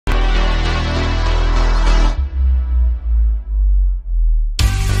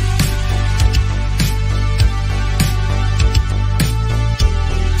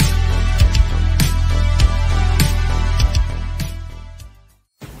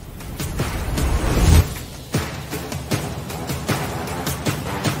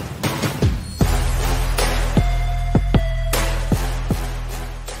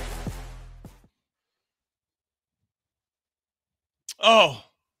Oh,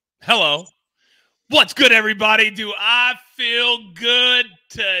 hello. What's good, everybody? Do I feel good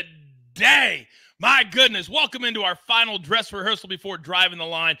today? My goodness. Welcome into our final dress rehearsal before driving the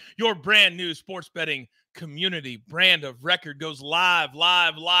line. Your brand new sports betting community brand of record goes live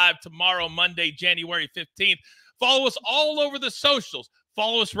tomorrow, Monday, January 15th. Follow us all over the socials.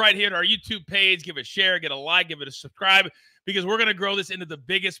 Follow us right here at our YouTube page. Give it a share, get a like, give it a subscribe, because we're going to grow this into the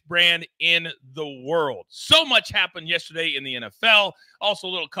biggest brand in the world. So much happened yesterday in the NFL. Also,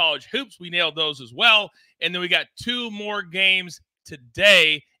 little college hoops. We nailed those as well. And then we got two more games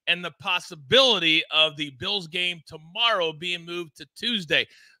today and the possibility of the Bills game tomorrow being moved to Tuesday.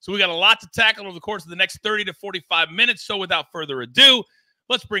 So we got a lot to tackle over the course of the next 30 to 45 minutes. So without further ado,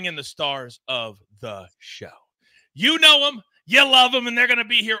 let's bring in the stars of the show. You know them, you love them, and they're going to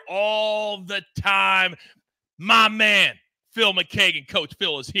be here all the time. My man, Phil McGeoghan, Coach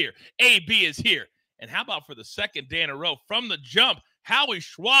Phil, is here. AB is here. And how about for the second day in a row, from the jump, Howie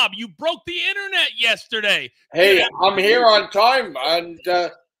Schwab, you broke the internet yesterday. Hey, I'm here on time and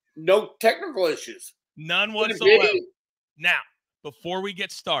no technical issues. None whatsoever. Now, before we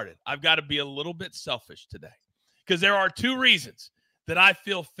get started, I've got to be a little bit selfish today because there are two reasons that I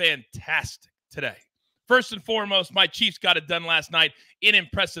feel fantastic today. First and foremost, my Chiefs got it done last night in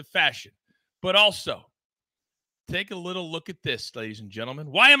impressive fashion. But also, take a little look at this, ladies and gentlemen.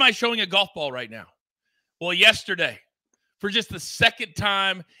 Why am I showing a golf ball right now? Well, yesterday, for just the second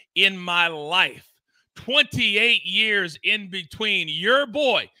time in my life, 28 years in between, your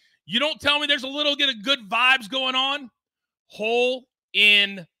boy, you don't tell me there's a little bit of good vibes going on? Hole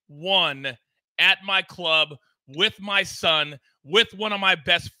in one at my club with my son, with one of my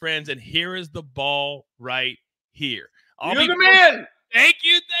best friends, and here is the ball right here. You're the man. Thank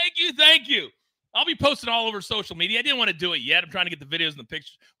you. I'll be posting all over social media. I didn't want to do it yet. I'm trying to get the videos and the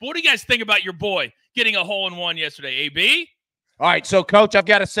pictures. But what do you guys think about your boy getting a hole-in-one yesterday, AB? All right, so, Coach, I've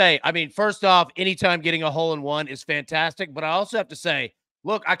got to say, I mean, first off, anytime getting a hole-in-one is fantastic. But I also have to say,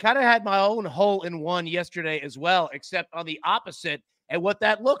 look, I kind of had my own hole-in-one yesterday as well, except on the opposite. And what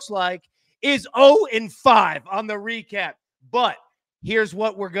that looks like is 0-5 on the recap. But here's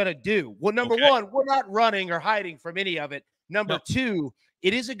what we're going to do. Well, number one, we're not running or hiding from any of it. Number two,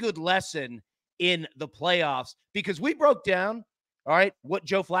 it is a good lesson in the playoffs because we broke down, all right, what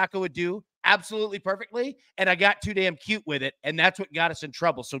Joe Flacco would do absolutely perfectly, and I got too damn cute with it, and that's what got us in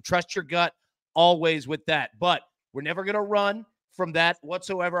trouble. So trust your gut always with that. But we're never going to run from that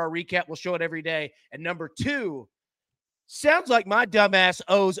whatsoever. Our recap will show it every day. And number two, sounds like my dumbass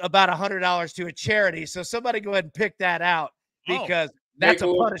owes about $100 to a charity. So somebody go ahead and pick that out because that's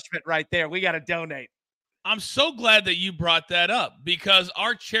a punishment right there. We got to donate. I'm so glad that you brought that up because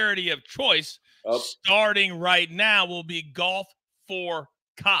our charity of choice starting right now will be Golf for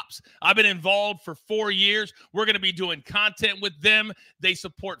Cops. I've been involved for 4 years. We're going to be doing content with them. They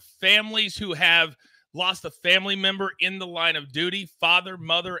support families who have lost a family member in the line of duty, father,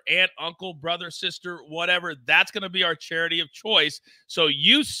 mother, aunt, uncle, brother, sister, whatever. That's going to be our charity of choice. So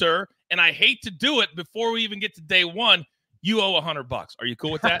you, sir, and I hate to do it before we even get to day one, you owe $100. Are you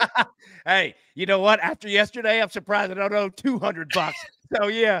cool with that? Hey, you know what? After yesterday, I'm surprised I don't owe $200. So,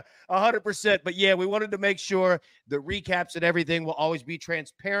 yeah, 100%. But, yeah, we wanted to make sure the recaps and everything will always be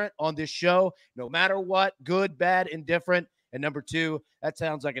transparent on this show, no matter what, good, bad, indifferent. And number two, that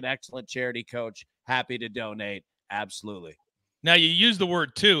sounds like an excellent charity, Coach. Happy to donate. Absolutely. Now, you used the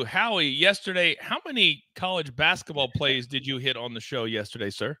word two. Howie, yesterday, how many college basketball plays did you hit on the show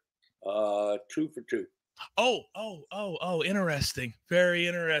yesterday, sir? 2 for 2. Oh, interesting. Very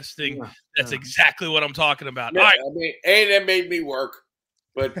interesting. That's exactly what I'm talking about. Yeah, all right. I mean, A&M made me work,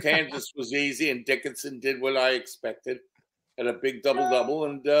 but Kansas was easy, and Dickinson did what I expected. Had a big double-double,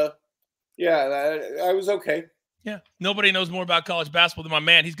 and, I was okay. Yeah, nobody knows more about college basketball than my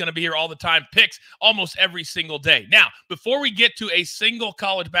man. He's going to be here all the time. Picks almost every single day. Now, before we get to a single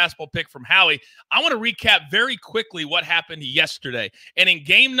college basketball pick from Howie, I want to recap very quickly what happened yesterday. And in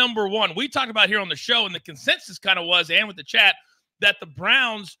game number one, we talked about here on the show, and the consensus kind of was, and with the chat, that the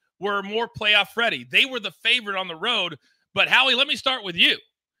Browns were more playoff ready. They were the favorite on the road. But, Howie, let me start with you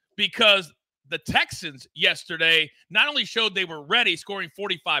because the Texans yesterday not only showed they were ready, scoring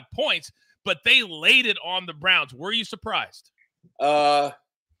 45 points, but they laid it on the Browns. Were you surprised?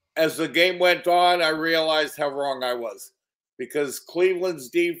 As the game went on, I realized how wrong I was because Cleveland's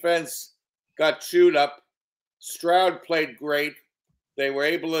defense got chewed up. Stroud played great. They were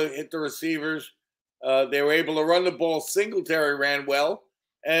able to hit the receivers. They were able to run the ball. Singletary ran well.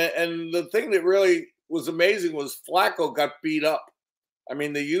 And the thing that really was amazing was Flacco got beat up. I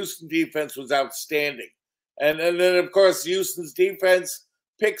mean, the Houston defense was outstanding. And then, of course, Houston's defense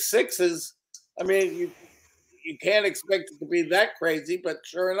pick sixes. I mean, you can't expect it to be that crazy, but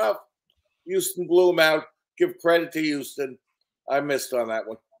sure enough, Houston blew them out. Give credit to Houston. I missed on that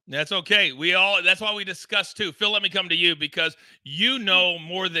one. That's okay. That's why we discussed too. Phil, let me come to you because you know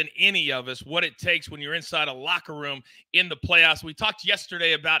more than any of us what it takes when you're inside a locker room in the playoffs. We talked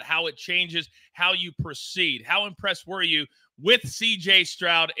yesterday about how it changes how you proceed. How impressed were you with CJ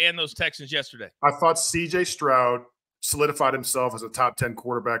Stroud and those Texans yesterday? I thought CJ Stroud solidified himself as a top 10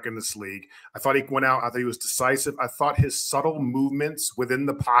 quarterback in this league. I thought he went out. I thought he was decisive. I thought his subtle movements within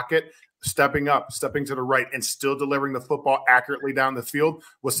the pocket, stepping up, stepping to the right, and still delivering the football accurately down the field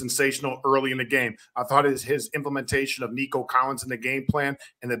was sensational early in the game. I thought his implementation of Nico Collins in the game plan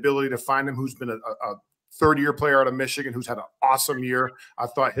and the ability to find him, who's been a third-year player out of Michigan, who's had an awesome year. I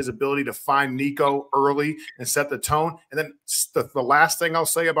thought his ability to find Nico early and set the tone. And then the last thing I'll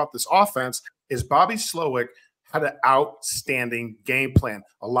say about this offense is Bobby Slowick had an outstanding game plan.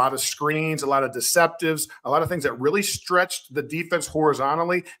 A lot of screens, a lot of deceptives, a lot of things that really stretched the defense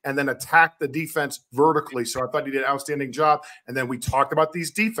horizontally and then attacked the defense vertically. So I thought he did an outstanding job. And then we talked about these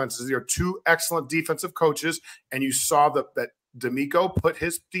defenses. There are two excellent defensive coaches, and you saw that D'Amico put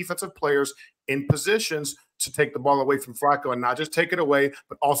his defensive players in positions to take the ball away from Flacco and not just take it away,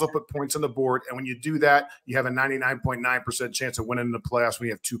 but also put points on the board. And when you do that, you have a 99.9% chance of winning in the playoffs when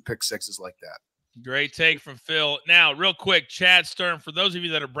you have two pick sixes like that. Great take from Phil. Now, real quick, Chad Stern, for those of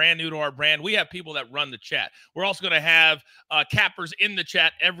you that are brand new to our brand, we have people that run the chat. We're also going to have cappers in the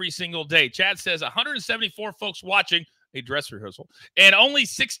chat every single day. Chad says 174 folks watching a dress rehearsal and only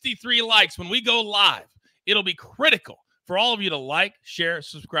 63 likes. When we go live, it'll be critical for all of you to like, share,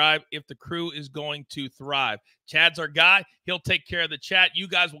 subscribe if the crew is going to thrive. Chad's our guy. He'll take care of the chat. You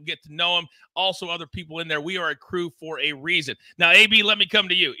guys will get to know him. Also, other people in there. We are a crew for a reason. Now, AB, let me come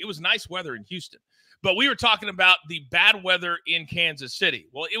to you. It was nice weather in Houston, but we were talking about the bad weather in Kansas City.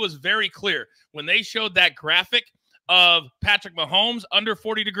 Well, it was very clear when they showed that graphic of Patrick Mahomes under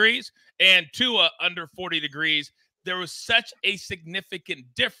 40 degrees and Tua under 40 degrees, there was such a significant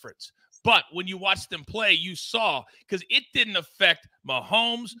difference. But when you watched them play, you saw, because it didn't affect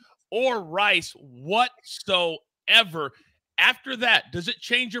Mahomes or Rice whatsoever. After that, does it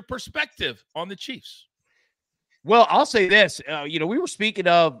change your perspective on the Chiefs? Well, I'll say this. We were speaking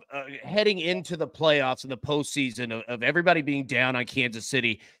of heading into the playoffs and the postseason of everybody being down on Kansas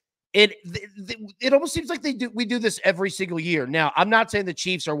City. It almost seems like we do this every single year. Now, I'm not saying the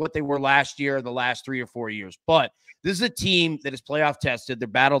Chiefs are what they were last year or the last 3 or 4 years, but this is a team that is playoff tested, they're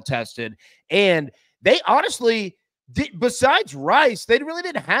battle tested, and they honestly, besides Rice, they really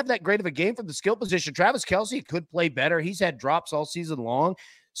didn't have that great of a game from the skill position. Travis Kelce could play better. He's had drops all season long.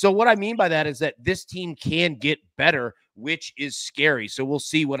 So what I mean by that is that this team can get better, which is scary. So we'll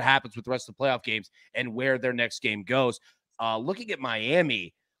see what happens with the rest of the playoff games and where their next game goes. Looking at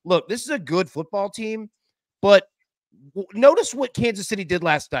Miami, look, this is a good football team, but notice what Kansas City did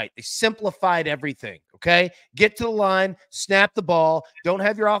last night. They simplified everything, okay? Get to the line, snap the ball. Don't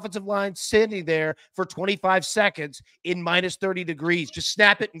have your offensive line sitting there for 25 seconds in minus 30 degrees. Just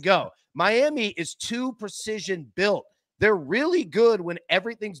snap it and go. Miami is too precision built. They're really good when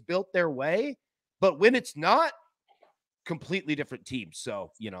everything's built their way, but when it's not, completely different teams.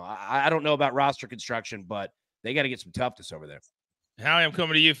 So, I don't know about roster construction, but they got to get some toughness over there. Howie, I'm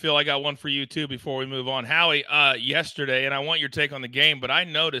coming to you, Phil. I got one for you, too, before we move on. Howie, yesterday, and I want your take on the game, but I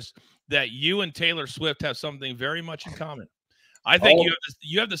noticed that you and Taylor Swift have something very much in common. I think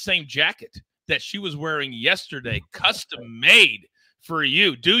you have the same jacket that she was wearing yesterday, custom made for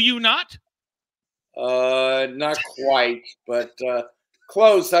you. Do you not? Not quite, but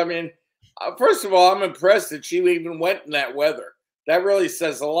close. I mean, first of all, I'm impressed that she even went in that weather. That really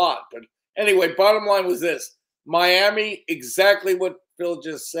says a lot. But anyway, bottom line was this. Miami, exactly what Phil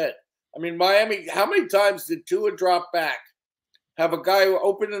just said. I mean, Miami, how many times did Tua drop back, have a guy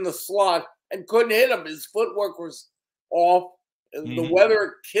open in the slot and couldn't hit him? His footwork was off. Mm-hmm. The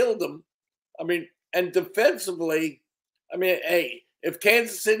weather killed him. I mean, and defensively, I mean, hey, if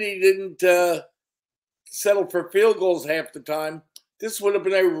Kansas City didn't settle for field goals half the time, this would have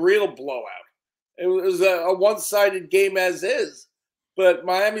been a real blowout. It was a one-sided game as is. But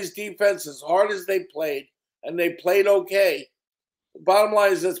Miami's defense, as hard as they played, and they played okay. The bottom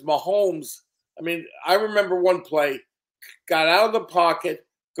line is this, Mahomes, I mean, I remember one play, got out of the pocket,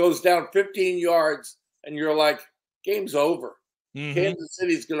 goes down 15 yards, and you're like, game's over. Mm-hmm. Kansas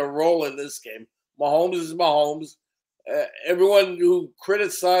City's going to roll in this game. Mahomes is Mahomes. Everyone who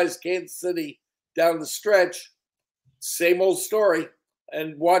criticized Kansas City down the stretch, same old story.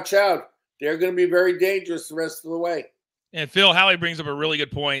 And watch out. They're going to be very dangerous the rest of the way. And Phil, Howie brings up a really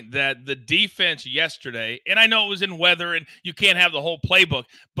good point that the defense yesterday, and I know it was in weather and you can't have the whole playbook,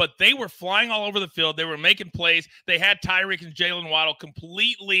 but they were flying all over the field. They were making plays. They had Tyreek and Jalen Waddle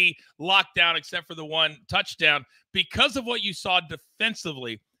completely locked down except for the one touchdown because of what you saw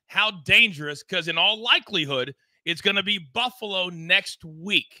defensively. How dangerous, because in all likelihood, it's going to be Buffalo next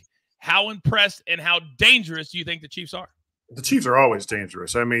week. How impressed and how dangerous do you think the Chiefs are? The Chiefs are always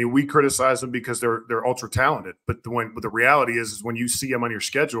dangerous. I mean, we criticize them because they're ultra talented, but the reality is when you see them on your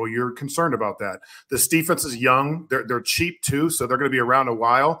schedule, you're concerned about that. This defense is young. They're cheap too, so they're going to be around a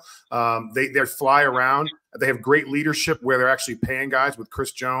while. They fly around. They have great leadership where they're actually paying guys with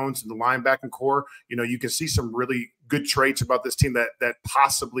Chris Jones and the linebacking core. You know, you can see some really good traits about this team that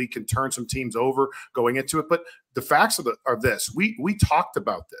possibly can turn some teams over going into it. But the facts are this. We talked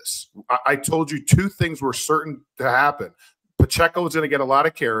about this. I told you two things were certain to happen. Pacheco is going to get a lot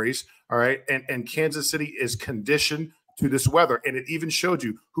of carries, all right, and Kansas City is conditioned to this weather. And it even showed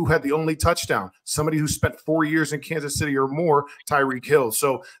you who had the only touchdown, somebody who spent 4 years in Kansas City or more, Tyreek Hill.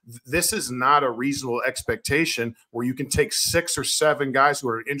 So this is not a reasonable expectation where you can take 6 or 7 guys who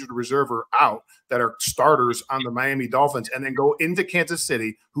are injured reserve or out that are starters on the Miami Dolphins and then go into Kansas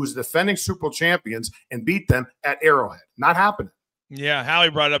City, who's defending Super Bowl champions, and beat them at Arrowhead. Not happening. Yeah, Howie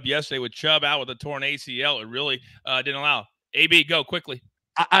brought it up yesterday with Chubb out with a torn ACL. It really didn't allow. AB, go quickly.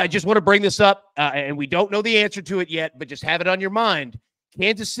 I just want to bring this up, and we don't know the answer to it yet, but just have it on your mind.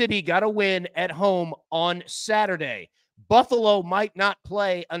 Kansas City got a win at home on Saturday. Buffalo might not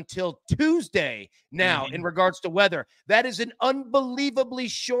play until Tuesday now in regards to weather. That is an unbelievably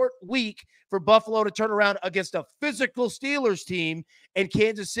short week for Buffalo to turn around against a physical Steelers team, and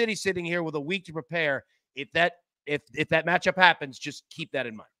Kansas City sitting here with a week to prepare. If that matchup happens, just keep that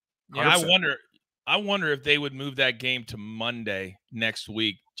in mind. Yeah, 100%. I wonder if they would move that game to Monday next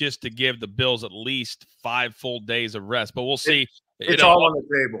week just to give the Bills at least 5 full days of rest. But we'll see. It's all on the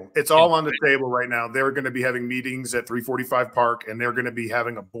table. It's all on the table right now. They're going to be having meetings at 345 Park, and they're going to be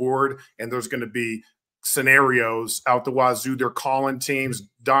having a board, and there's going to be scenarios out the wazoo. They're calling teams.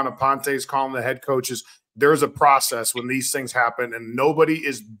 Don Aponte's calling the head coaches. There's a process when these things happen, and nobody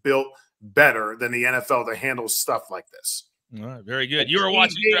is built better than the NFL to handle stuff like this. All right, very good. You were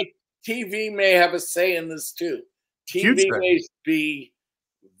watching – TV may have a say in this too. TV may be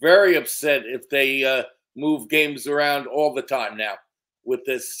very upset if they move games around all the time now with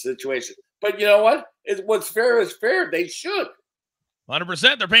this situation. But you know what? What's fair is fair. They should.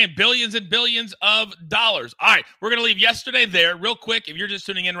 100%. They're paying billions and billions of dollars. All right, we're going to leave yesterday there real quick. If you're just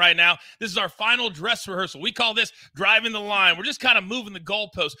tuning in right now, this is our final dress rehearsal. We call this driving the line. We're just kind of moving the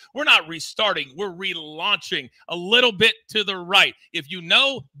goalposts. We're not restarting. We're relaunching a little bit to the right. If you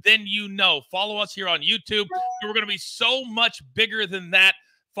know, then you know. Follow us here on YouTube. We're going to be so much bigger than that.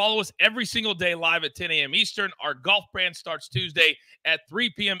 Follow us every single day live at 10 a.m. Eastern. Our golf brand starts Tuesday at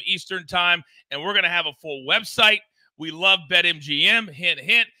 3 p.m. Eastern time, and we're going to have a full website. We love BetMGM, hint,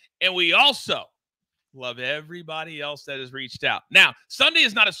 hint, and we also love everybody else that has reached out. Now, Sunday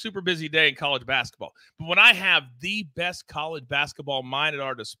is not a super busy day in college basketball, but when I have the best college basketball mind at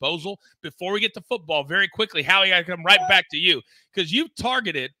our disposal, before we get to football, very quickly, Howie, I come right back to you because you've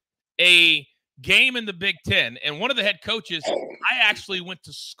targeted a game in the Big Ten, and one of the head coaches, I actually went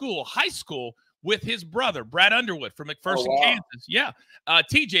to school, high school, with his brother, Brad Underwood from McPherson, Kansas. Yeah,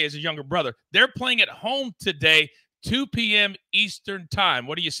 TJ is his younger brother. They're playing at home today, 2 p.m. Eastern time.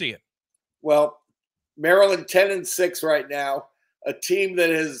 What are you seeing? Well, Maryland 10-6 right now, a team that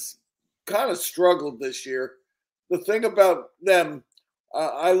has kind of struggled this year. The thing about them,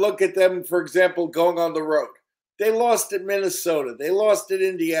 I look at them, for example, going on the road. They lost at Minnesota. They lost at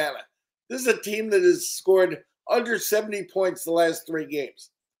Indiana. This is a team that has scored under 70 points the last 3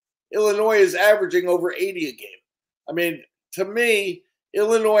 games. Illinois is averaging over 80 a game. I mean, to me,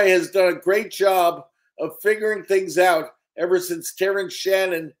 Illinois has done a great job of figuring things out ever since Terrence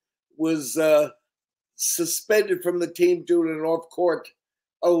Shannon was suspended from the team due to an off-court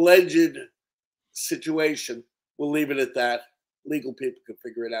alleged situation. We'll leave it at that. Legal people can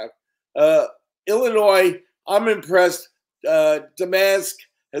figure it out. Illinois, I'm impressed. Damask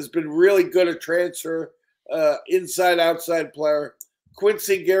has been really good at transfer, inside-outside player.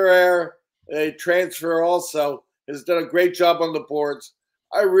 Quincy Guerrero, a transfer also, has done a great job on the boards.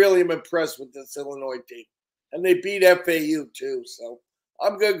 I really am impressed with this Illinois team. And they beat FAU too. So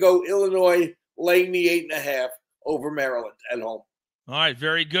I'm going to go Illinois laying the 8.5 over Maryland at home. All right,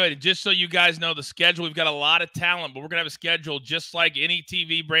 very good. Just so you guys know the schedule, we've got a lot of talent, but we're going to have a schedule just like any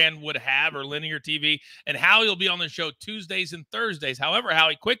TV brand would have or linear TV. And Howie will be on the show Tuesdays and Thursdays. However,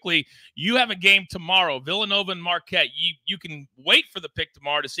 Howie, quickly, you have a game tomorrow, Villanova and Marquette. You can wait for the pick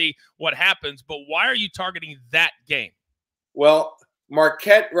tomorrow to see what happens, but why are you targeting that game? Well,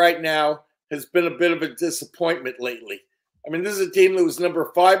 Marquette right now has been a bit of a disappointment lately. I mean, this is a team that was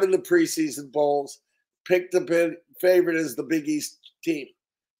number 5 in the preseason bowls, picked the favorite as the Big East team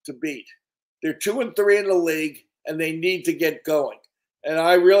to beat. They're 2-3 in the league, and they need to get going. And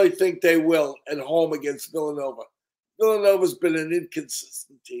I really think they will at home against Villanova. Villanova's been an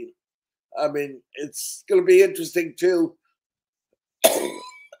inconsistent team. I mean, it's going to be interesting, too.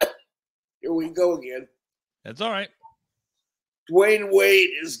 Here we go again. That's all right. Dwayne Wade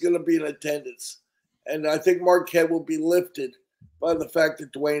is going to be in attendance. And I think Marquette will be lifted by the fact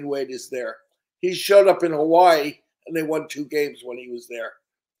that Dwayne Wade is there. He showed up in Hawaii, and they won 2 games when he was there.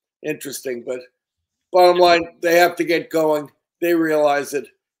 Interesting. But bottom line, they have to get going. They realize it.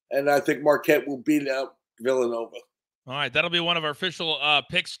 And I think Marquette will beat out Villanova. All right, that'll be one of our official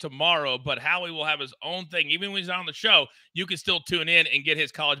picks tomorrow, but Howie will have his own thing. Even when he's on the show, you can still tune in and get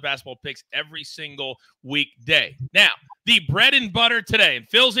his college basketball picks every single weekday. Now, the bread and butter today. And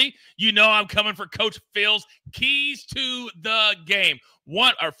Philsy, you know I'm coming for Coach Phil's keys to the game.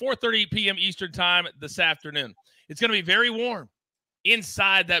 4:30 p.m. Eastern time this afternoon. It's going to be very warm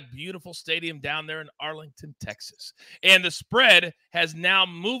inside that beautiful stadium down there in Arlington, Texas. And the spread has now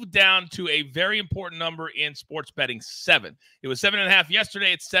moved down to a very important number in sports betting, 7. It was 7.5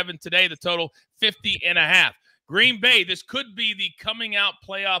 yesterday. It's 7 today. The total, 50.5. Green Bay, this could be the coming out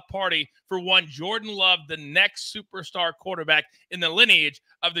playoff party for one Jordan Love, the next superstar quarterback in the lineage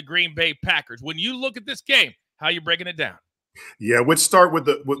of the Green Bay Packers. When you look at this game, how are you breaking it down? Yeah, let's start with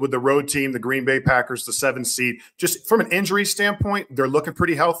the road team, the Green Bay Packers, the 7th seed. Just from an injury standpoint, they're looking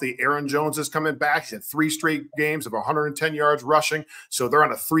pretty healthy. Aaron Jones is coming back. He had 3 straight games of 110 yards rushing, so they're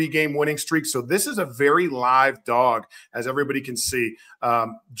on a 3-game winning streak. So this is a very live dog, as everybody can see.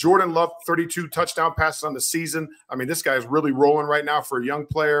 Jordan Love, 32 touchdown passes on the season. I mean, this guy is really rolling right now for a young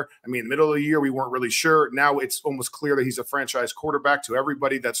player. I mean, in the middle of the year, we weren't really sure. Now it's almost clear that he's a franchise quarterback to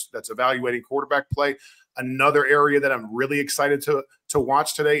everybody that's evaluating quarterback play. Another area that I'm really excited to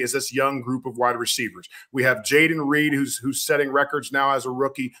watch today is this young group of wide receivers. We have Jaden Reed, who's setting records now as a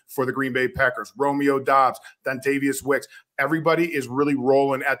rookie for the Green Bay Packers. Romeo Doubs, Dontavius Wicks. Everybody is really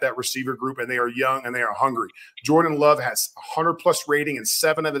rolling at that receiver group, and they are young and they are hungry. Jordan Love has 100-plus rating in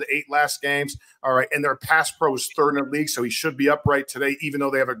 7 of the 8 last games. All right, and their pass pro is 3rd in the league, so he should be upright today, even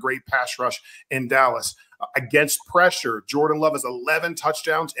though they have a great pass rush in Dallas. Against pressure, Jordan Love has 11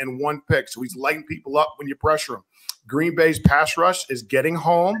 touchdowns and 1 pick, so he's lighting people up when you pressure him. Green Bay's pass rush is getting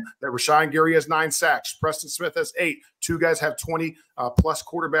home. That Rashawn Gary has 9 sacks. Preston Smith has 8. 2 guys have 20-plus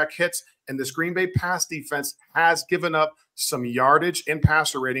quarterback hits. And this Green Bay pass defense has given up some yardage and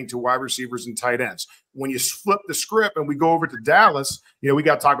passer rating to wide receivers and tight ends. When you flip the script and we go over to Dallas, we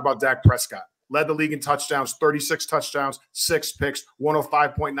got to talk about Dak Prescott. Led the league in touchdowns, 36 touchdowns, 6 picks,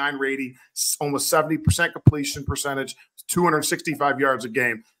 105.9 rating, almost 70% completion percentage, 265 yards a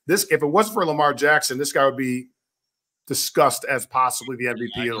game. If it wasn't for Lamar Jackson, this guy would be discussed as possibly the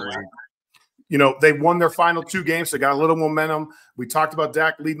MVP of the league. They won their final 2 games. They got a little momentum. We talked about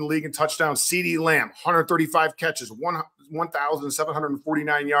Dak leading the league in touchdowns. CeeDee Lamb, 135 catches,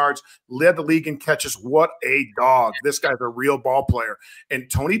 1,749 yards, led the league in catches. What a dog. This guy's a real ball player.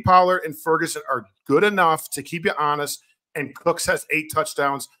 And Tony Pollard and Ferguson are good enough to keep you honest. And Cooks has 8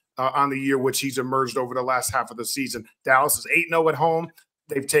 touchdowns on the year, which he's emerged over the last half of the season. Dallas is 8-0 at home.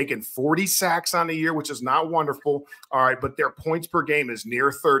 They've taken 40 sacks on the year, which is not wonderful. All right, but their points per game is near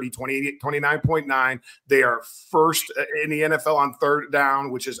 30, 29.9. They are first in the NFL on 3rd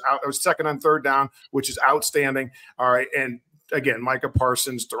down, which is or 2nd on 3rd down, which is outstanding. All right, and again, Micah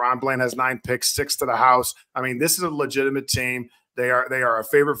Parsons, Deron Bland has 9 picks, 6 to the house. I mean, this is a legitimate team. They are a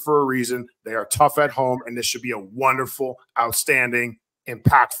favorite for a reason. They are tough at home, and this should be a wonderful, outstanding,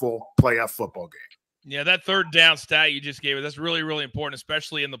 impactful playoff football game. Yeah, that 3rd down stat you just gave us, that's really, really important,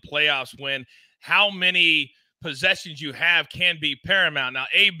 especially in the playoffs when how many possessions you have can be paramount. Now,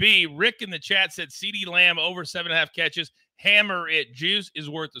 AB, Rick in the chat said CeeDee Lamb over 7.5 catches. Hammer it. Juice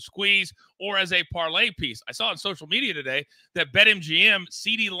is worth the squeeze or as a parlay piece. I saw on social media today that BetMGM,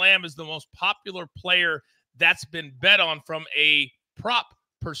 CeeDee Lamb is the most popular player that's been bet on from a prop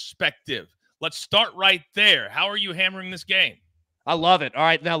perspective. Let's start right there. How are you hammering this game? I love it. All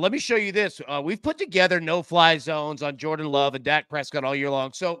right, now let me show you this. We've put together no-fly zones on Jordan Love and Dak Prescott all year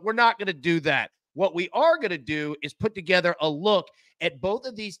long, so we're not going to do that. What we are going to do is put together a look at both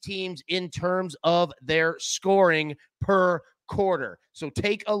of these teams in terms of their scoring per quarter. So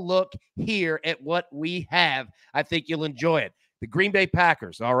take a look here at what we have. I think you'll enjoy it. The Green Bay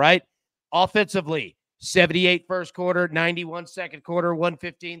Packers, all right? Offensively, 78 first quarter, 91 second quarter,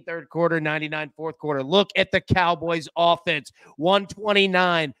 115 third quarter, 99 fourth quarter. Look at the Cowboys offense,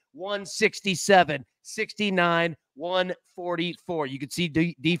 129, 167, 169-144. You can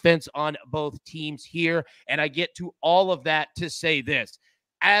see defense on both teams here. And I get to all of that to say this.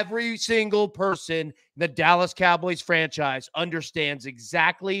 Every single person in the Dallas Cowboys franchise understands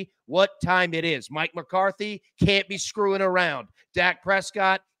exactly what time it is. Mike McCarthy can't be screwing around. Dak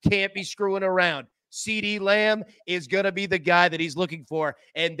Prescott can't be screwing around. CeeDee Lamb is going to be the guy that he's looking for,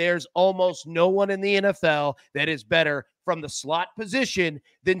 and there's almost no one in the NFL that is better from the slot position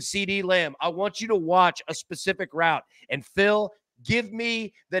than CeeDee Lamb. I want you to watch a specific route, and Phil, give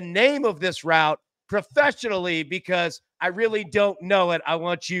me the name of this route professionally because I really don't know it. I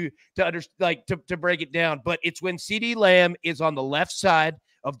want you to to break it down, but it's when CeeDee Lamb is on the left side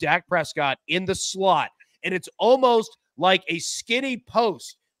of Dak Prescott in the slot, and it's almost like a skinny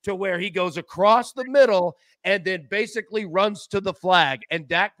post to where he goes across the middle and then basically runs to the flag. And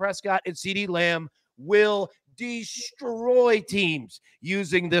Dak Prescott and CeeDee Lamb will destroy teams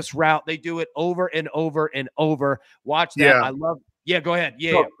using this route. They do it over and over and over. Watch that. Yeah. I love. Yeah, go ahead.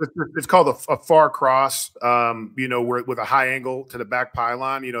 Yeah, so it's called a far cross. Where with a high angle to the back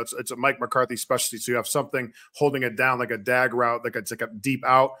pylon. It's a Mike McCarthy specialty. So you have something holding it down like a dag route, like it's like a deep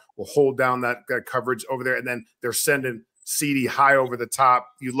out. Will hold down that coverage over there, and then they're sending CeeDee high over the top.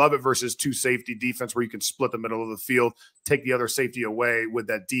 You love it versus two safety defense where you can split the middle of the field, take the other safety away with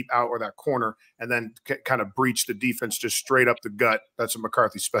that deep out or that corner, and then kind of breach the defense just straight up the gut. That's a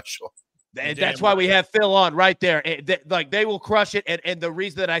McCarthy special. And that's why we have Phil on right there. They will crush it. And the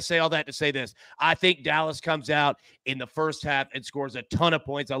reason that I say all that to say this, I think Dallas comes out in the first half and scores a ton of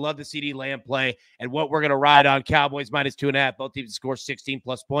points. I love the CeeDee Lamb play and what we're going to ride on. Cowboys -2.5. Both teams score 16+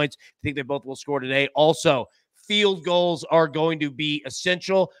 points. I think they both will score today. Also, field goals are going to be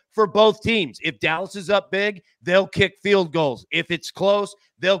essential for both teams. If Dallas is up big, they'll kick field goals. If it's close,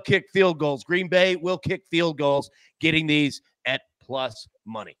 they'll kick field goals. Green Bay will kick field goals, getting these at plus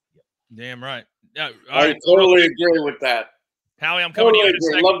money. Damn right. I totally agree with that. Howie, I'm coming to you in a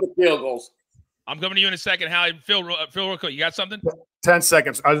second. Love the field goals. I'm coming to you in a second. Howie, Phil, real quick. You got something? 10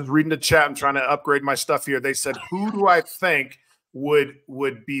 seconds. I was reading the chat. I'm trying to upgrade my stuff here. They said, who do I think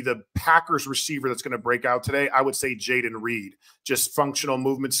would be the Packers receiver that's going to break out today? I would say Jaden Reed. Just functional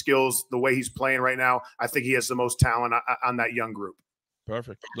movement skills, the way he's playing right now. I think he has the most talent on that young group.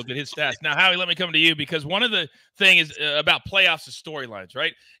 Perfect. Look at his stats. Now, Howie, let me come to you because one of the things about playoffs is storylines,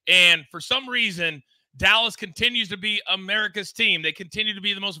 right? And for some reason, Dallas continues to be America's team. They continue to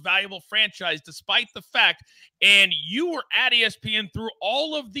be the most valuable franchise despite the fact, and you were at ESPN through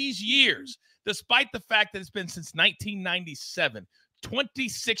all of these years, despite the fact that it's been since 1997,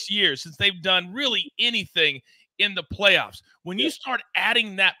 26 years since they've done really anything in the playoffs. When you start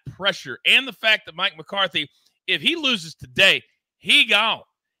adding that pressure and the fact that Mike McCarthy, if he loses today, he gone.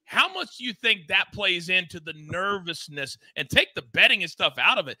 How much do you think that plays into the nervousness and take the betting and stuff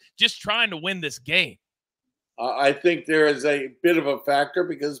out of it, just trying to win this game? I think there is a bit of a factor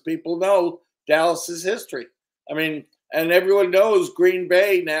because people know Dallas's history. I mean, and everyone knows Green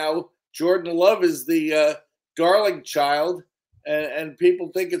Bay now. Jordan Love is the darling child, and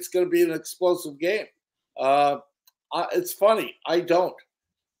people think it's going to be an explosive game. It's funny. I don't.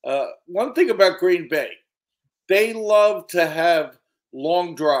 One thing about Green Bay, they love to have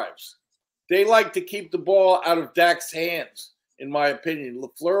long drives. They like to keep the ball out of Dak's hands, in my opinion.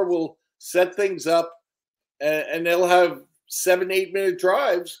 LaFleur will set things up, and they'll have 7-8 minute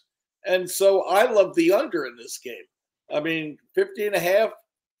drives. And so I love the under in this game. I mean, 50.5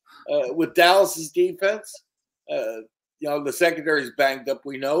 with Dallas's defense. The secondary is banged up,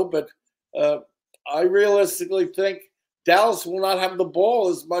 we know, but I realistically think Dallas will not have the ball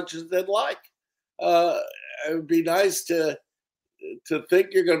as much as they'd like. It would be nice to think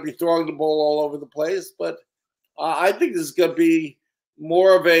you're going to be throwing the ball all over the place, but I think this is going to be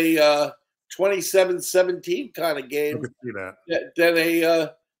more of a 27-17 kind of game than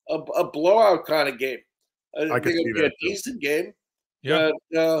a blowout kind of game. I think it'll be a decent game. Yeah.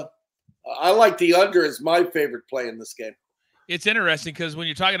 I like the under as my favorite play in this game. It's interesting because when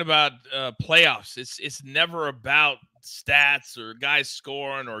you're talking about playoffs, it's never about stats or guys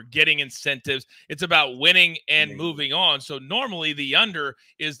scoring or getting incentives. It's about winning and moving on. So normally the under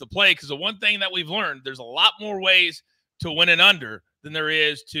is the play because the one thing that we've learned, there's a lot more ways to win an under than there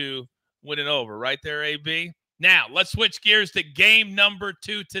is to win an over. Right there, AB? Now, let's switch gears to game number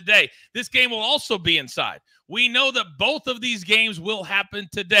 2 today. This game will also be inside. We know that both of these games will happen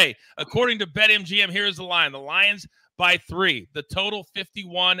today. According to BetMGM, here's the line. The Lions by 3. The total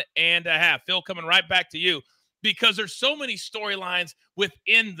 51.5. Phil, coming right back to you because there's so many storylines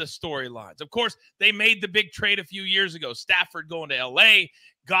within the storylines. Of course, they made the big trade a few years ago. Stafford going to L.A.,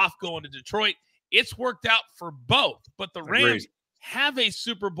 Goff going to Detroit. It's worked out for both. But the Rams have a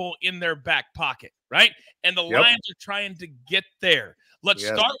Super Bowl in their back pocket, right? And the Lions are trying to get there. Let's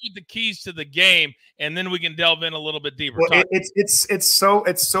start with the keys to the game, and then we can delve in a little bit deeper. Well, it's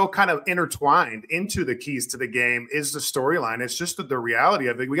so kind of intertwined into the keys to the game is the storyline. It's just the reality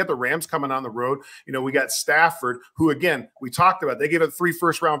of it. We got the Rams coming on the road. You know, we got Stafford, who, again, we talked about. They gave up 3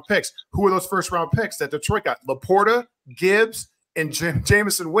 first-round picks. Who are those first-round picks that Detroit got? Laporta, Gibbs, and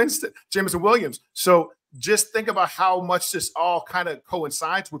Jameson Williams. So just think about how much this all kind of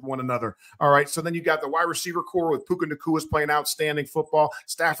coincides with one another. All right. So then you got the wide receiver core with Puka Nakua's playing outstanding football.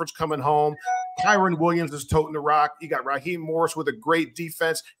 Stafford's coming home. Kyron Williams is toting the rock. You got Raheem Morris with a great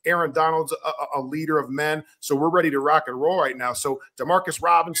defense. Aaron Donald's a leader of men. So we're ready to rock and roll right now. So Demarcus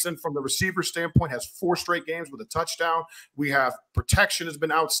Robinson, from the receiver standpoint, has 4 straight games with a touchdown. We have protection has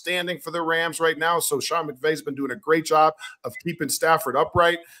been outstanding for the Rams right now. So Sean McVay's been doing a great job of keeping Stafford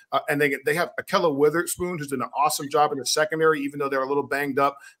upright. And they have Akella Witherspoon, who's done an awesome job in the secondary, even though they're a little banged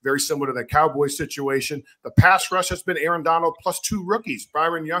up, very similar to the Cowboys situation. The pass rush has been Aaron Donald plus 2 rookies.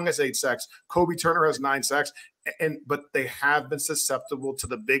 Byron Young has 8 sacks. Kobe Turner has 9 sacks. But they have been susceptible to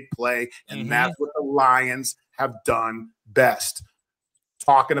the big play, and that's what the Lions have done best.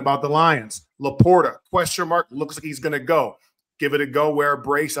 Talking about the Lions, Laporta, question mark, looks like he's going to go. Give it a go, wear a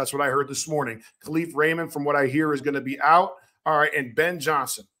brace. That's what I heard this morning. Khalif Raymond, from what I hear, is going to be out. All right, and Ben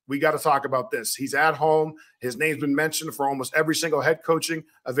Johnson. We got to talk about this. He's at home. His name's been mentioned for almost every single head coaching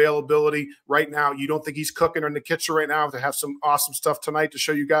availability right now. You don't think he's cooking or in the kitchen right now to have some awesome stuff tonight to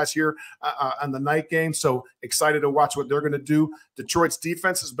show you guys here on the night game. So excited to watch what they're going to do. Detroit's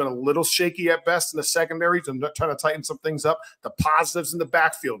defense has been a little shaky at best in the secondary. I'm trying to tighten some things up. The positives in the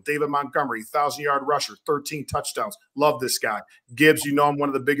backfield, David Montgomery, 1,000-yard rusher, 13 touchdowns. Love this guy. Gibbs, you know I'm one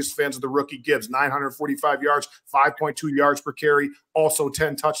of the biggest fans of the rookie Gibbs, 945 yards, 5.2 yards per carry, also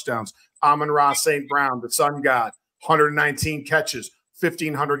 10 touchdowns. Amon-Ra St. Brown, the Sun God, 119 catches,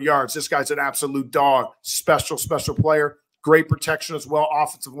 1,500 yards. This guy's an absolute dog. Special player. Great protection as well.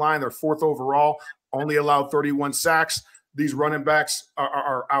 Offensive line, they're 4th overall. Only allowed 31 sacks. These running backs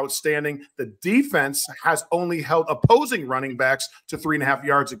are outstanding. The defense has only held opposing running backs to 3.5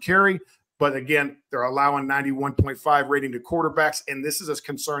 yards a carry. But again, they're allowing 91.5 rating to quarterbacks. And this is a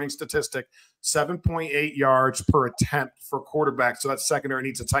concerning statistic, 7.8 yards per attempt for quarterbacks. So that secondary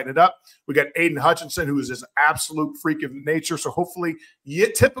needs to tighten it up. We got Aiden Hutchinson, who is this absolute freak of nature. So hopefully,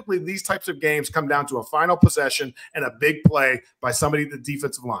 typically these types of games come down to a final possession and a big play by somebody at the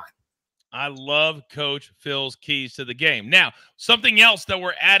defensive line. I love Coach Phil's keys to the game. Now, something else that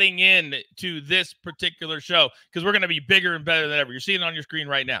we're adding in to this particular show, because we're going to be bigger and better than ever. You're seeing it on your screen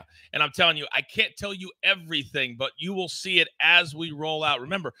right now. And I'm telling you, I can't tell you everything, but you will see it as we roll out.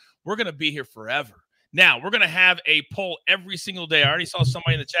 Remember, we're going to be here forever. Now, we're going to have a poll every single day. I already saw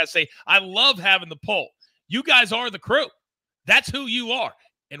somebody in the chat say, I love having the poll. You guys are the crew. That's who you are.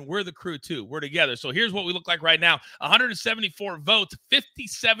 And we're the crew, too. We're together. So here's what we look like right now. 174 votes,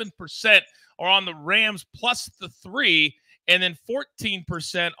 57% are on the Rams plus the 3, and then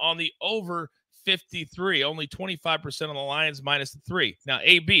 14% on the over 53. Only 25% on the Lions minus the 3. Now,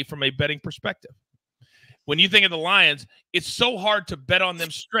 AB, from a betting perspective, when you think of the Lions, it's so hard to bet on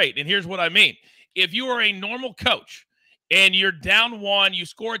them straight. And here's what I mean. If you are a normal coach and you're down 1, you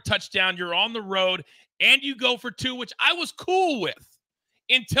score a touchdown, you're on the road, and you go for 2, which I was cool with,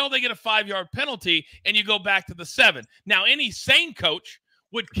 until they get a 5-yard penalty and you go back to the 7. Now, any sane coach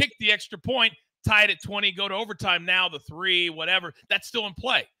would kick the extra point, tie it at 20, go to overtime now, the 3, whatever. That's still in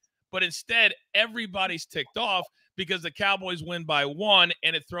play. But instead, everybody's ticked off because the Cowboys win by 1,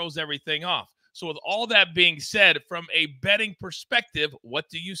 and it throws everything off. So with all that being said, from a betting perspective, what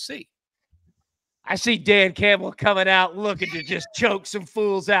do you see? I see Dan Campbell coming out looking to just choke some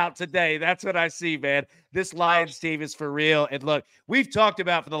fools out today. That's what I see, man. This Lions team is for real. And look, we've talked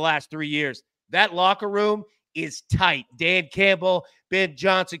about for the last 3 years, that locker room is tight. Dan Campbell, Ben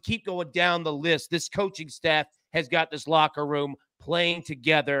Johnson, keep going down the list. This coaching staff has got this locker room playing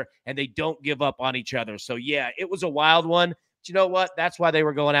together, and they don't give up on each other. So, yeah, it was a wild one. But you know what? That's why they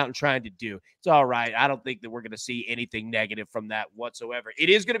were going out and trying to do. It's all right. I don't think that we're going to see anything negative from that whatsoever. It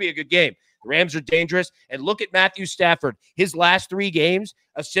is going to be a good game. The Rams are dangerous. And look at Matthew Stafford. His last 3 games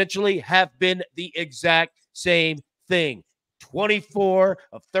essentially have been the exact same thing. 24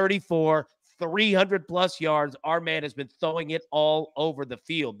 of 34, 300-plus yards. Our man has been throwing it all over the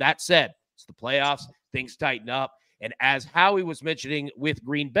field. That said, it's the playoffs. Things tighten up. And as Howie was mentioning with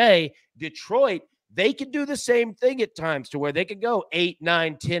Green Bay, Detroit, they can do the same thing at times to where they can go 8,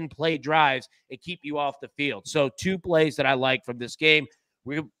 9, 10 play drives and keep you off the field. So 2 plays that I like from this game.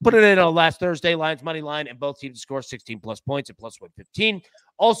 We put it in on last Thursday, Lions money line, and both teams score 16-plus points at plus 115.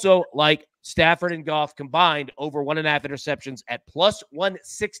 Also, like Stafford and Goff combined, over 1.5 interceptions at plus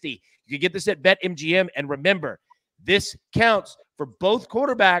 160. You can get this at BetMGM. And remember, this counts for both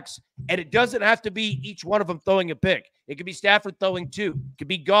quarterbacks, and it doesn't have to be each one of them throwing a pick. It could be Stafford throwing 2. It could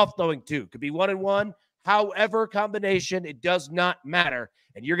be Goff throwing 2. It could be 1-1. However combination, it does not matter.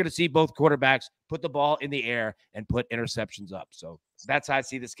 And you're going to see both quarterbacks put the ball in the air and put interceptions up. So that's how I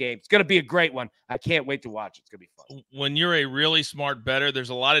see this game. It's going to be a great one. I can't wait to watch it. It's going to be fun. When you're a really smart bettor, there's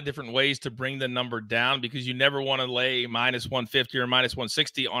a lot of different ways to bring the number down because you never want to lay minus 150 or minus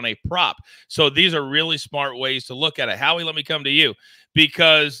 160 on a prop. So these are really smart ways to look at it. Howie, let me come to you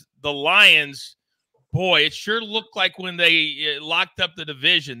because the Lions, boy, it sure looked like when they locked up the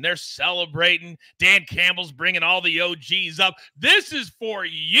division, they're celebrating. Dan Campbell's bringing all the OGs up. This is for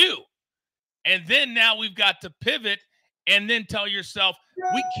you. And then now we've got to pivot and then tell yourself,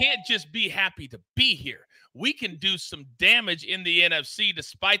 we can't just be happy to be here. We can do some damage in the NFC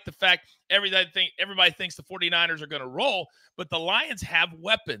despite the fact everybody thinks the 49ers are going to roll, but the Lions have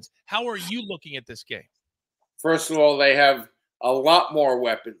weapons. How are you looking at this game? First of all, they have a lot more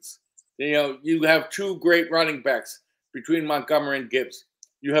weapons. You know, you have 2 great running backs between Montgomery and Gibbs.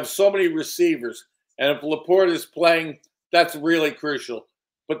 You have so many receivers. And if Laporte is playing, that's really crucial.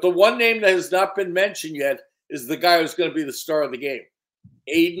 But the one name that has not been mentioned yet is the guy who's going to be the star of the game,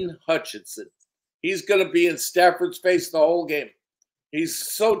 Aiden Hutchinson. He's going to be in Stafford's face the whole game. He's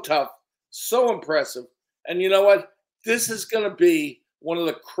so tough, so impressive. And you know what? This is going to be one of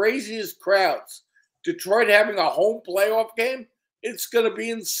the craziest crowds. Detroit having a home playoff game, it's going to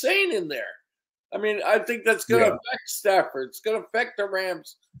be insane in there. I mean, I think that's going to affect Stafford. It's going to affect the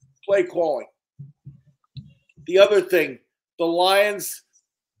Rams' play calling. The other thing, the Lions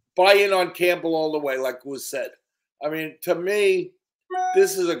buy in on Campbell all the way, like was said. I mean, to me,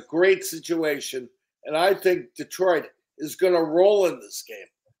 this is a great situation, and I think Detroit is going to roll in this game.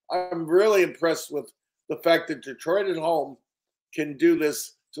 I'm really impressed with the fact that Detroit at home can do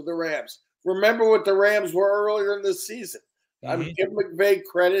this to the Rams. Remember what the Rams were earlier in this season. I mean, give McVay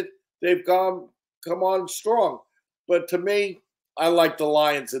credit. They've come on strong. But to me, I like the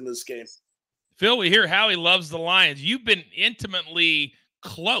Lions in this game. Phil, we hear Howie loves the Lions. You've been intimately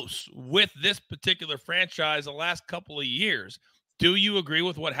close with this particular franchise the last couple of years. Do you agree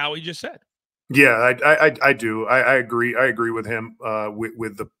with what Howie just said? Yeah, I do. I agree. I agree with him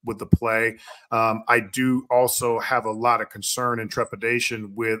with the play. I do also have a lot of concern and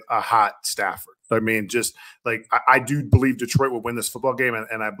trepidation with a hot Stafford. I mean, just like I do believe Detroit will win this football game,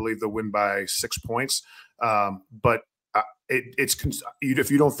 and I believe they'll win by 6 points. But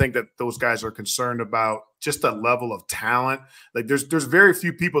if you don't think that those guys are concerned about just the level of talent, like there's very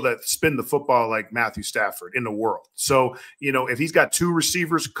few people that spin the football like Matthew Stafford in the world. So, you know, if he's got 2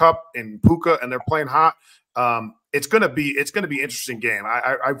 receivers, Kupp and Puka, and they're playing hot, it's gonna be an interesting game.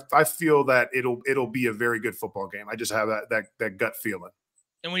 I feel that it'll be a very good football game. I just have that gut feeling.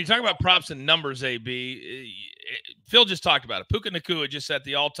 And when you talk about props and numbers, AB, Phil just talked about it. Puka Nacua just set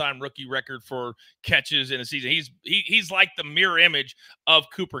the all-time rookie record for catches in a season. He's like the mirror image of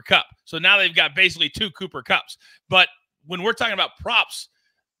Cooper Kupp. So now they've got basically 2 Cooper Kupps. But when we're talking about props,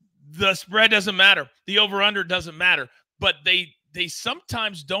 the spread doesn't matter. The over-under doesn't matter. But they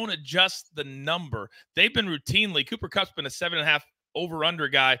sometimes don't adjust the number. They've been routinely – Cooper Kupp's been a 7.5 over-under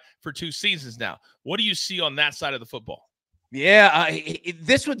guy for 2 seasons now. What do you see on that side of the football? Yeah,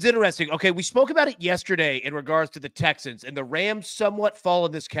 this one's interesting. Okay, we spoke about it yesterday in regards to the Texans, and the Rams somewhat fall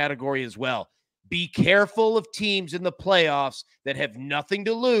in this category as well. Be careful of teams in the playoffs that have nothing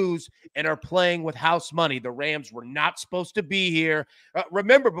to lose and are playing with house money. The Rams were not supposed to be here.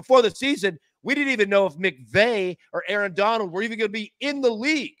 Remember, before the season, we didn't even know if McVay or Aaron Donald were even going to be in the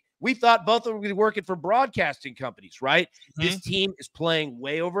league. We thought both of them would be working for broadcasting companies, right? This team is playing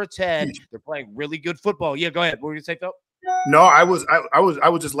way over its head. They're playing really good football. Yeah, go ahead. What were you going to say, Phil? No, I was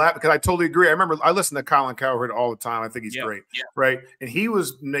just laughing because I totally agree. I remember I listen to Colin Cowherd all the time. I think he's great, right? And he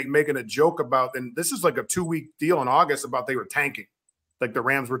was making a joke about, and this is like a 2-week deal in August about they were tanking, like the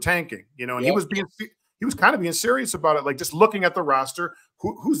Rams were tanking, you know. And he was kind of being serious about it, like just looking at the roster.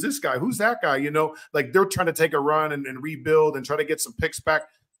 Who's this guy? Who's that guy? You know, like they're trying to take a run and rebuild and try to get some picks back.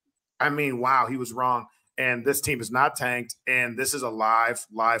 I mean, wow, he was wrong. And this team is not tanked, and this is a live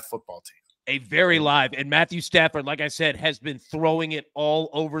football team. A very live. And Matthew Stafford, like I said, has been throwing it all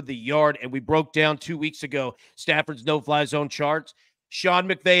over the yard. And we broke down 2 weeks ago Stafford's no-fly zone charts. Sean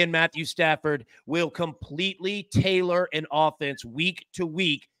McVay and Matthew Stafford will completely tailor an offense week to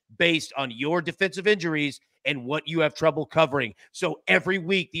week based on your defensive injuries and what you have trouble covering. So every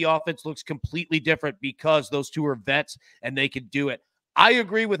week the offense looks completely different because those 2 are vets and they can do it. I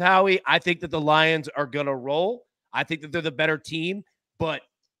agree with Howie. I think that the Lions are going to roll. I think that they're the better team. But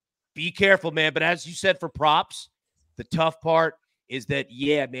Be careful, man. But as you said, for props, the tough part is that,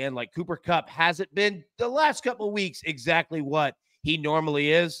 yeah, man, like Cooper Kupp hasn't been the last couple of weeks exactly what he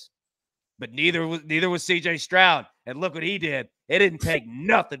normally is, but neither was CJ Stroud. And look what he did. It didn't take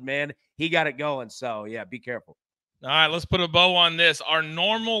nothing, man. He got it going. So, yeah, be careful. All right, let's put a bow on this. Our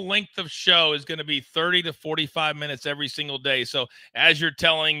normal length of show is going to be 30 to 45 minutes every single day. So as you're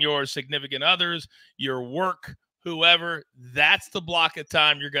telling your significant others, your work, whoever, that's the block of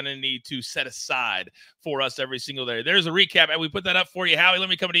time you're going to need to set aside for us every single day. There's a recap, and we put that up for you. Howie, let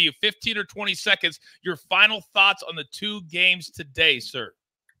me come to you. 15 or 20 seconds. Your final thoughts on the two games today, sir.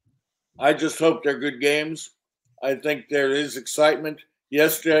 I just hope they're good games. I think there is excitement.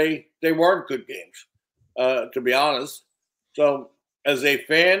 Yesterday, they weren't good games, to be honest. So as a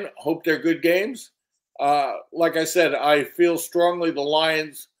fan, hope they're good games. Like I said, I feel strongly the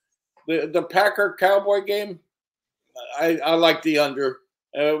Lions, the Packer-Cowboy game, I like the under.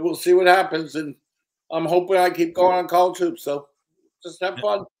 We'll see what happens, and I'm hoping I keep going on college hoops. So just have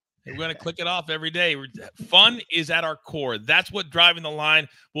fun. We're going to click it off every day. Fun is at our core. That's what Driving the Line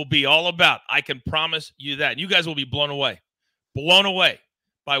will be all about. I can promise you that. You guys will be blown away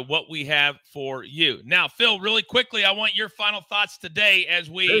by what we have for you. Now, Phil, really quickly, I want your final thoughts today as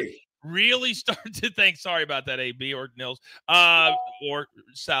we really start to think. Sorry about that, AB or Nils, or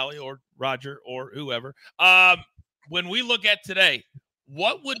Sally or Roger or whoever. When we look at today,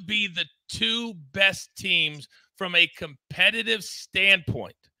 what would be the two best teams from a competitive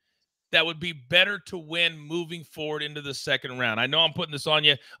standpoint that would be better to win moving forward into the second round? I know I'm putting this on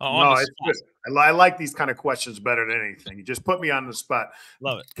you. It's good. I like these kind of questions better than anything. You just put me on the spot.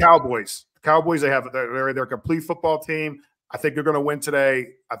 Love it. Cowboys, they're a complete football team. I think they're going to win today.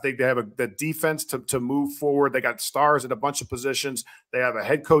 I think they have the defense to move forward. They got stars at a bunch of positions. They have a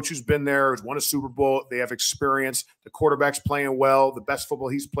head coach who's been there, who's won a Super Bowl. They have experience. The quarterback's playing well, the best football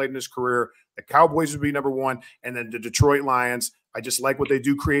he's played in his career. The Cowboys would be number one, and then the Detroit Lions. I just like what they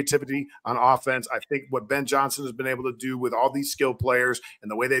do, creativity on offense. I think what Ben Johnson has been able to do with all these skill players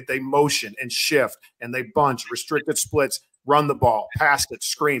and the way that they motion and shift and they bunch, restricted splits, run the ball, pass it,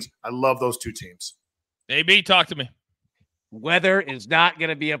 screens. I love those two teams. AB, talk to me. Weather is not going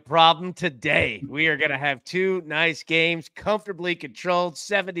to be a problem today. We are going to have two nice games, comfortably controlled,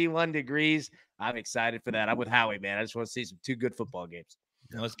 71 degrees. I'm excited for that. I'm with Howie, man. I just want to see some two good football games.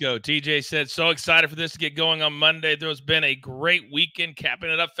 Let's go. TJ said, so excited for this to get going on Monday. There's been a great weekend capping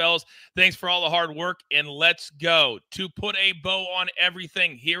it up, fellas. Thanks for all the hard work, and let's go. To put a bow on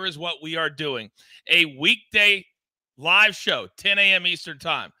everything, here is what we are doing. A weekday live show, 10 a.m. Eastern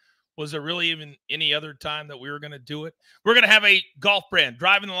time. Was there really even any other time that we were going to do it? We're going to have a golf brand,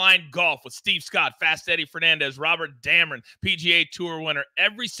 Driving the Line Golf with Steve Scott, Fast Eddie Fernandez, Robert Dameron, PGA Tour winner,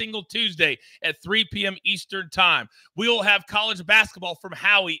 every single Tuesday at 3 p.m. Eastern time. We will have college basketball from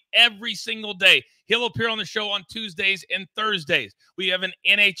Howie every single day. He'll appear on the show on Tuesdays and Thursdays. We have an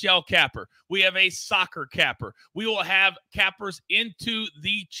NHL capper. We have a soccer capper. We will have cappers into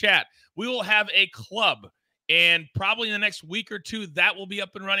the chat. We will have a club. And probably in the next week or two, that will be up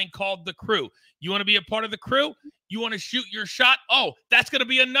and running, called The Crew. You want to be a part of The Crew? You want to shoot your shot? Oh, that's going to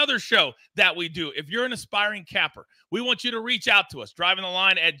be another show that we do. If you're an aspiring capper, we want you to reach out to us,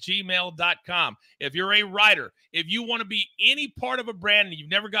 drivingtheline@gmail.com. If you're a writer, if you want to be any part of a brand and you've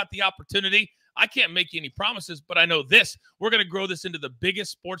never got the opportunity, I can't make you any promises, but I know this. We're going to grow this into the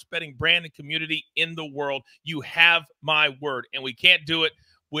biggest sports betting brand and community in the world. You have my word, and we can't do it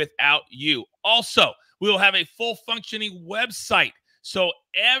without you. Also, we will have a full functioning website, so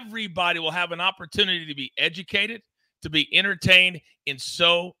everybody will have an opportunity to be educated, to be entertained in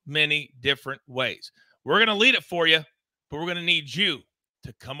so many different ways. We're going to lead it for you, but we're going to need you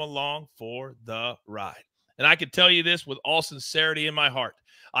to come along for the ride. And I can tell you this with all sincerity in my heart.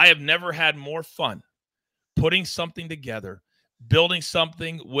 I have never had more fun putting something together, building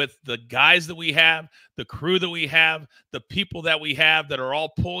something with the guys that we have, the crew that we have, the people that we have that are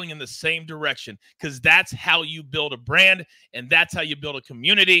all pulling in the same direction, because that's how you build a brand, and that's how you build a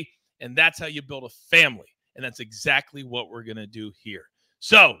community, and that's how you build a family. And that's exactly what we're going to do here.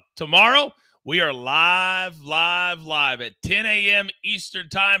 So tomorrow we are live at 10 a.m. Eastern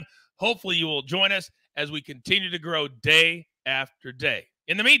time. Hopefully you will join us as we continue to grow day after day.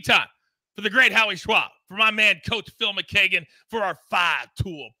 In the meantime, for the great Howie Schwab, for my man, Coach Phil McGeoghan, for our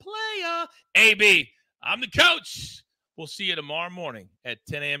five-tool player, AB, I'm the coach. We'll see you tomorrow morning at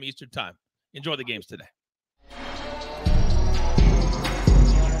 10 a.m. Eastern time. Enjoy the games today.